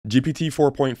GPT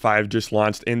 4.5 just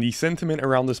launched, and the sentiment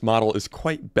around this model is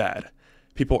quite bad.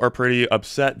 People are pretty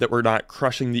upset that we're not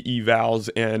crushing the evals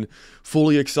and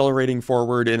fully accelerating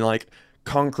forward and like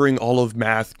conquering all of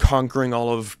math, conquering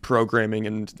all of programming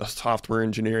and software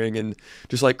engineering, and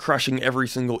just like crushing every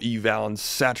single eval and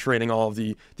saturating all of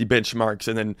the benchmarks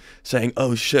and then saying,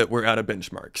 oh shit, we're out of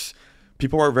benchmarks.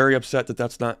 People are very upset that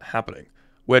that's not happening,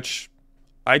 which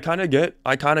I kind of get.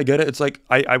 It's like,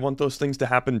 I want those things to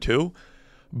happen too.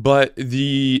 But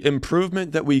the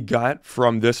improvement that we got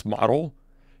from this model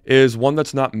is one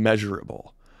that's not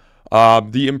measurable.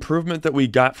 The improvement that we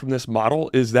got from this model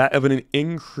is that of an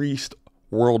increased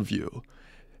worldview.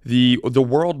 The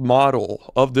world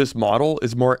model of this model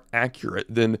is more accurate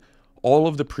than all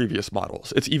of the previous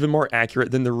models. It's even more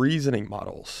accurate than the reasoning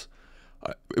models.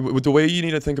 The way you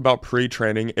need to think about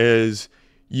pre-training is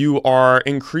you are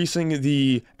increasing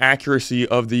the accuracy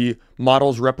of the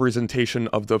model's representation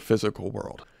of the physical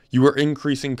world. You are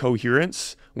increasing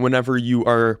coherence whenever you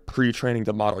are pre-training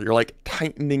the model. You're like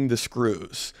tightening the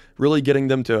screws, really getting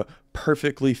them to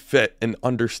perfectly fit and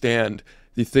understand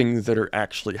the things that are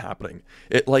actually happening.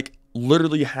 It like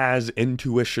literally has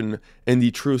intuition in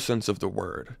the true sense of the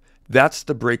word. That's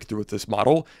the breakthrough with this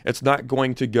model. It's not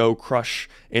going to go crush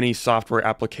any software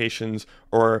applications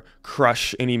or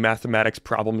crush any mathematics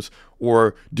problems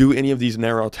or do any of these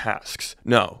narrow tasks.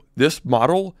 No, this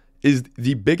model is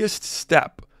the biggest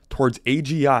step towards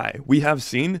AGI we have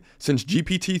seen since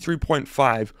GPT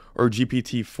 3.5 or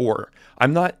GPT-4.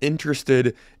 I'm not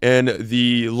interested in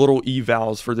the little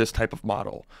evals for this type of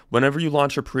model. Whenever you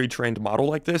launch a pre-trained model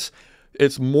like this,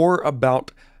 it's more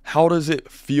about how does it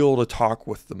feel to talk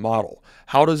with the model?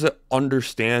 How does it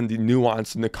understand the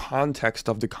nuance and the context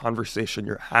of the conversation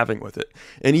you're having with it?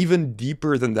 And even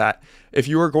deeper than that, if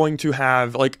you are going to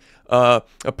have like a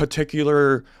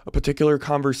particular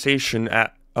conversation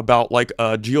about like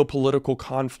a geopolitical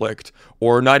conflict,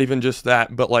 or not even just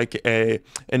that, but like a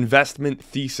investment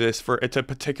thesis for it's a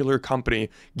particular company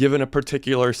given a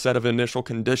particular set of initial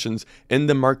conditions in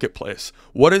the marketplace.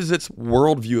 What is its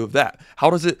worldview of that? How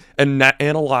does it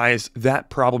analyze that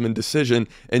problem and decision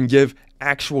and give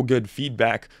actual good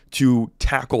feedback to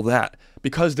tackle that?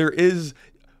 Because there is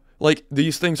like,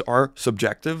 these things are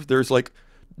subjective. There's like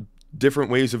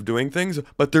different ways of doing things,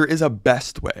 but there is a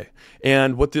best way.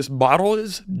 And what this model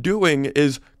is doing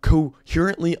is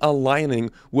coherently aligning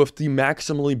with the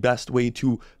maximally best way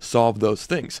to solve those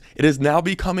things. It is now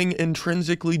becoming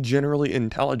intrinsically generally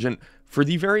intelligent for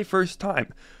the very first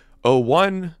time.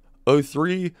 O1,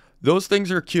 O3, those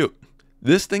things are cute.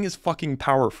 This thing is fucking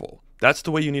powerful. That's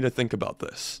the way you need to think about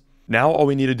this. Now all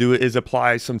we need to do is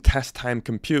apply some test time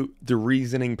compute, the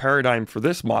reasoning paradigm for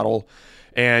this model,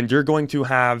 and you're going to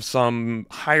have some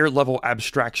higher level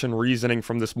abstraction reasoning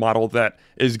from this model that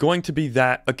is going to be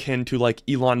that akin to like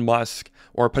Elon Musk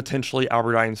or potentially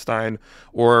Albert Einstein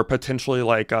or potentially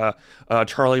like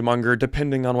Charlie Munger,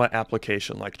 depending on what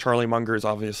application. Like Charlie Munger is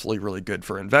obviously really good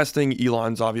for investing.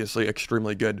 Elon's obviously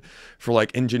extremely good for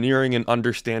like engineering and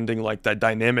understanding like the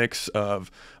dynamics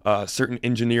of certain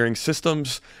engineering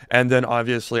systems. And then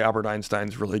obviously Albert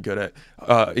Einstein's really good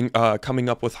at coming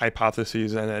up with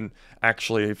hypotheses and then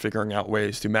actually figuring out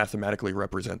ways to mathematically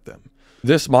represent them.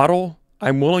 This model,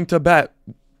 I'm willing to bet,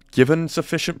 given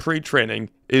sufficient pre-training,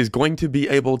 is going to be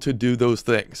able to do those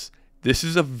things. This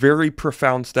is a very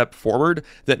profound step forward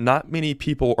that not many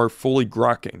people are fully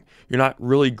grokking. You're not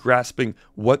really grasping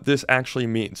what this actually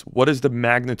means. What is the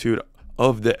magnitude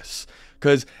of this?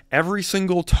 Because every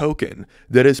single token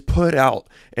that is put out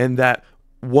in that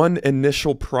one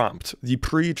initial prompt, the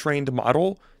pre-trained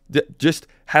model, that just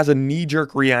has a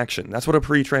knee-jerk reaction. That's what a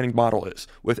pre-training model is.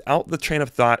 Without the chain of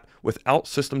thought, without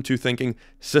system 2 thinking,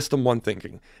 system 1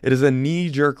 thinking. It is a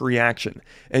knee-jerk reaction.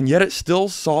 And yet it still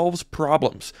solves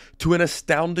problems to an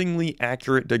astoundingly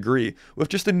accurate degree with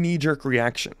just a knee-jerk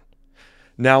reaction.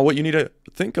 Now, what you need to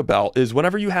think about is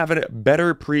whenever you have a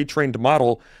better pre-trained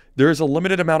model, there is a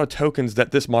limited amount of tokens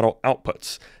that this model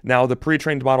outputs. Now, the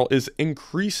pre-trained model is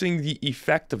increasing the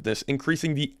effectiveness,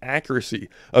 increasing the accuracy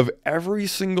of every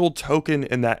single token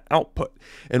in that output.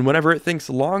 And whenever it thinks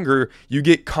longer, you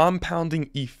get compounding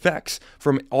effects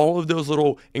from all of those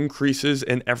little increases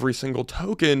in every single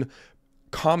token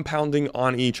compounding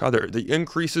on each other. The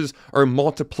increases are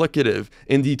multiplicative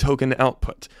in the token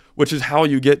output, which is how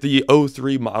you get the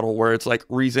O3 model where it's like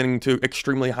reasoning to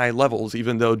extremely high levels,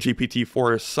 even though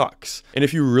GPT-4 sucks. And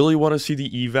if you really want to see the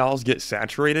evals get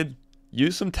saturated,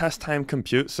 use some test time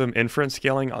compute, some inference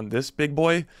scaling on this big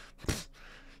boy.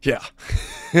 Yeah,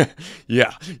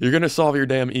 yeah, you're going to solve your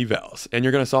damn evals, and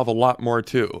you're going to solve a lot more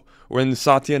too. When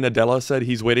Satya Nadella said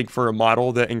he's waiting for a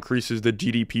model that increases the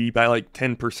GDP by like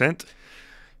 10%,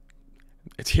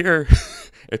 It's here.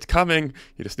 It's coming.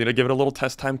 You just need to give it a little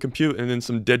test time compute and then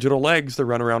some digital legs to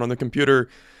run around on the computer.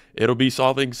 It'll be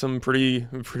solving some pretty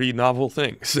novel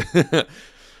things.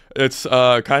 It's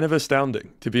kind of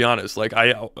astounding, to be honest. Like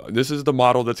this is the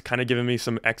model that's kind of giving me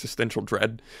some existential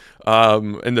dread,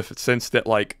 in the sense that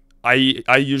like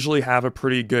I usually have a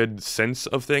pretty good sense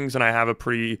of things, and I have a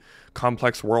pretty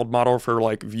complex world model for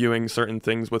like viewing certain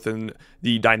things within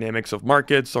the dynamics of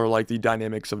markets, or like the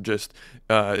dynamics of just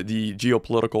the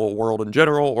geopolitical world in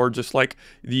general, or just like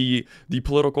the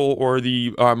political or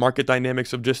the market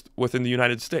dynamics of just within the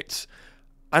United States.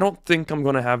 I don't think I'm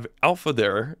going to have alpha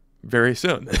there very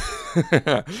soon,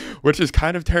 which is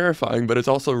kind of terrifying, but it's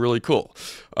also really cool.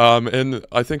 And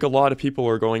I think a lot of people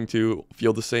are going to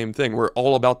feel the same thing. We're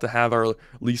all about to have our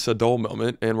Lisa Dole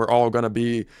moment, and we're all going to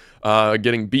be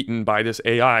getting beaten by this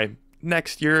AI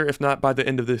next year, if not by the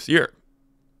end of this year.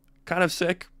 Kind of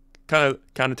sick, kind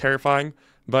of terrifying.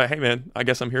 But hey, man, I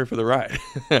guess I'm here for the ride.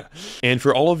 And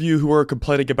for all of you who are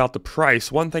complaining about the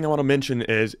price, one thing I want to mention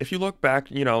is if you look back,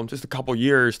 just a couple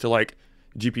years to like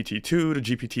GPT-2 to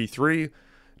GPT-3,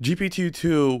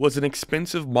 GPT-2 was an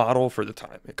expensive model for the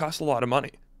time. It cost a lot of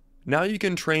money. Now you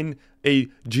can train a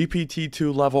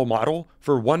GPT-2 level model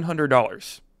for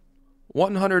 $100.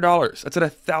 $100. That's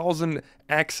at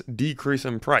 1,000x decrease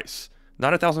in price.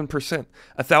 Not 1,000%,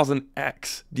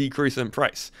 1,000x decrease in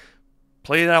price.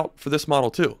 Play it out for this model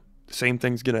too. The same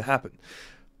thing's going to happen.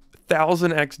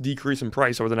 1,000x decrease in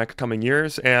price over the next coming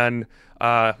years. And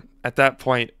at that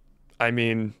point, I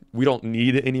mean, we don't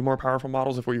need any more powerful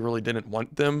models if we really didn't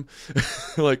want them.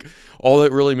 Like, all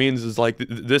it really means is like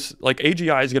this, like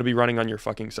AGI is going to be running on your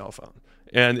fucking cell phone,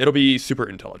 and it'll be super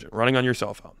intelligent running on your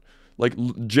cell phone. Like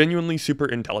genuinely super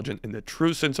intelligent in the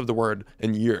true sense of the word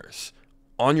in years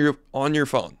on your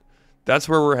phone. That's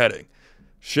where we're heading.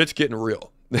 Shit's getting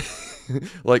real.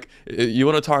 Like, you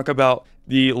want to talk about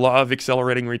the law of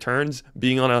accelerating returns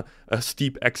being on a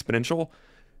steep exponential?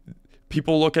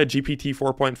 People look at GPT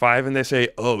 4.5 and they say,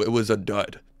 oh, it was a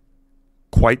dud.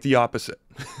 Quite the opposite.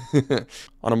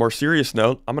 On a more serious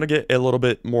note, I'm going to get a little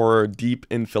bit more deep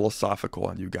and philosophical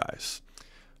on you guys.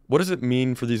 What does it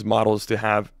mean for these models to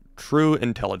have true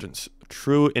intelligence,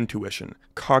 true intuition,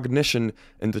 cognition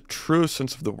in the true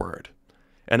sense of the word?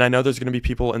 And I know there's going to be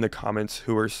people in the comments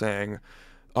who are saying,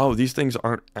 oh, these things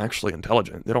aren't actually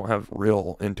intelligent. They don't have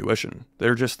real intuition.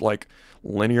 They're just like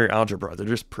linear algebra. They're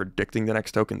just predicting the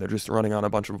next token. They're just running on a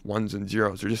bunch of ones and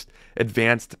zeros. They're just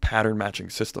advanced pattern matching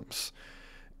systems.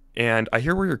 And I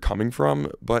hear where you're coming from,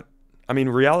 but I mean,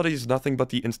 reality is nothing but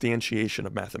the instantiation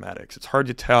of mathematics. It's hard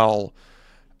to tell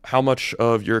how much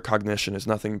of your cognition is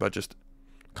nothing but just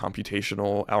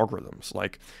computational algorithms.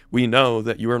 Like, we know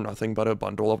that you are nothing but a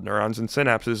bundle of neurons and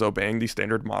synapses obeying the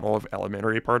standard model of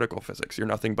elementary particle physics. You're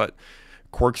nothing but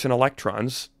quarks and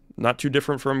electrons, not too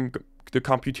different from the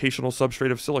computational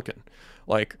substrate of silicon.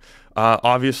 Like,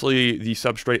 obviously the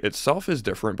substrate itself is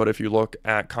different, but if you look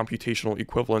at computational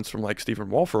equivalents from like Stephen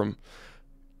Wolfram,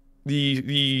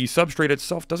 the substrate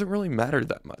itself doesn't really matter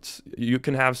that much. You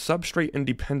can have substrate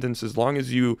independence as long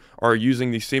as you are using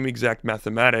the same exact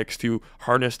mathematics to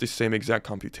harness the same exact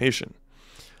computation.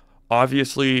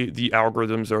 Obviously, the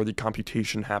algorithms or the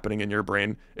computation happening in your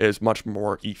brain is much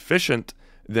more efficient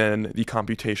than the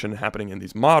computation happening in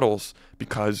these models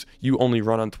because you only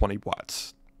run on 20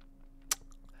 watts.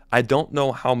 I don't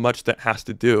know how much that has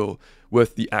to do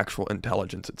with the actual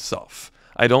intelligence itself.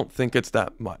 I don't think it's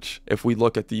that much. If we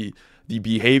look at the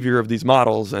behavior of these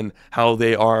models and how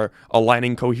they are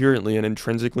aligning coherently and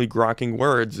intrinsically grokking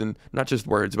words, and not just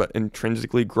words, but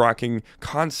intrinsically grokking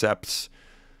concepts,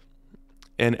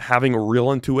 and having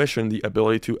real intuition, the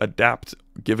ability to adapt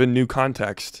given new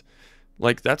context,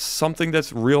 like that's something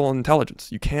that's real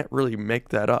intelligence. You can't really make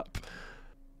that up.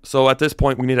 So at this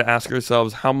point, we need to ask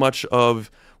ourselves how much of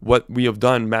what we have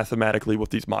done mathematically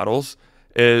with these models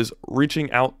is reaching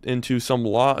out into some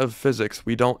law of physics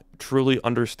we don't truly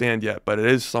understand yet, but it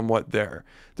is somewhat there.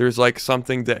 There's like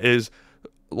something that is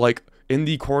like in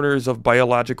the corners of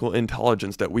biological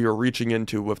intelligence that we are reaching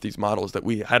into with these models that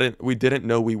we didn't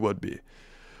know we would be.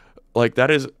 Like,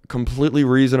 that is completely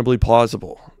reasonably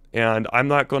plausible. And I'm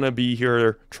not going to be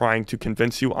here trying to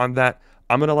convince you on that.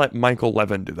 I'm going to let Michael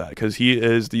Levin do that because he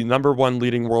is the #1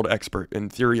 leading world expert in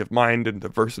theory of mind and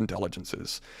diverse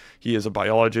intelligences. He is a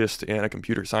biologist and a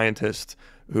computer scientist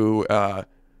who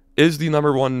is the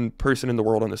 #1 person in the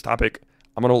world on this topic.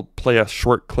 I'm going to play a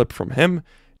short clip from him.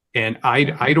 And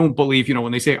I don't believe,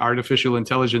 when they say artificial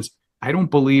intelligence, I don't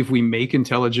believe we make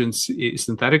intelligence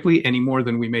synthetically any more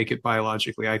than we make it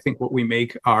biologically. I think what we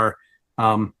make are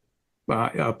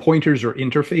pointers or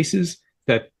interfaces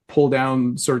that pull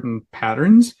down certain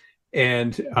patterns,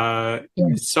 And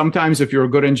sometimes if you're a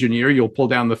good engineer, you'll pull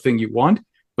down the thing you want.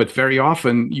 But very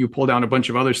often you pull down a bunch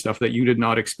of other stuff that you did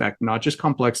not expect, not just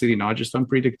complexity, not just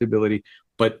unpredictability,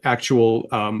 but actual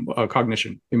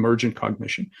cognition, emergent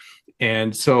cognition.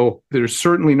 And so they're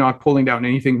certainly not pulling down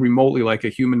anything remotely like a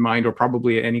human mind or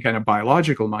probably any kind of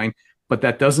biological mind. But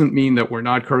that doesn't mean that we're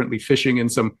not currently fishing in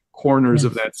some corners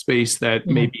of that space that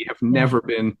maybe have never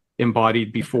been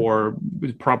embodied before,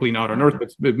 probably not on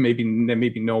Earth, but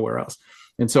maybe nowhere else.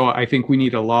 And so I think we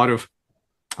need a lot of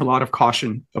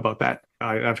caution about that.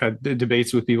 I've had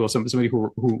debates with people. Somebody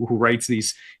who writes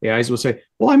these AIs will say,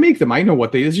 "Well, I make them. I know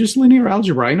what they. It's just linear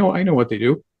algebra. I know what they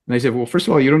do." And I said, "Well, first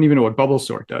of all, you don't even know what bubble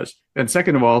sort does, and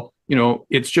second of all,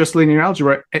 it's just linear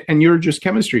algebra, and you're just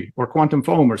chemistry or quantum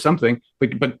foam or something.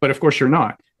 But of course you're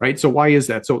not, right? So why is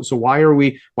that? So why are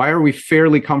we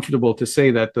fairly comfortable to say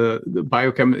that the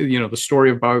the story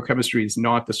of biochemistry is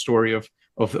not the story of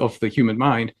the human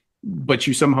mind?" But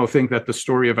you somehow think that the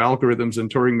story of algorithms and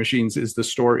Turing machines is the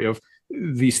story of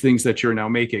these things that you're now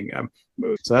making.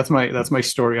 So that's my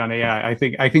story on AI. I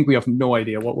think we have no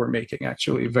idea what we're making,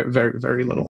 actually, very, very, very little.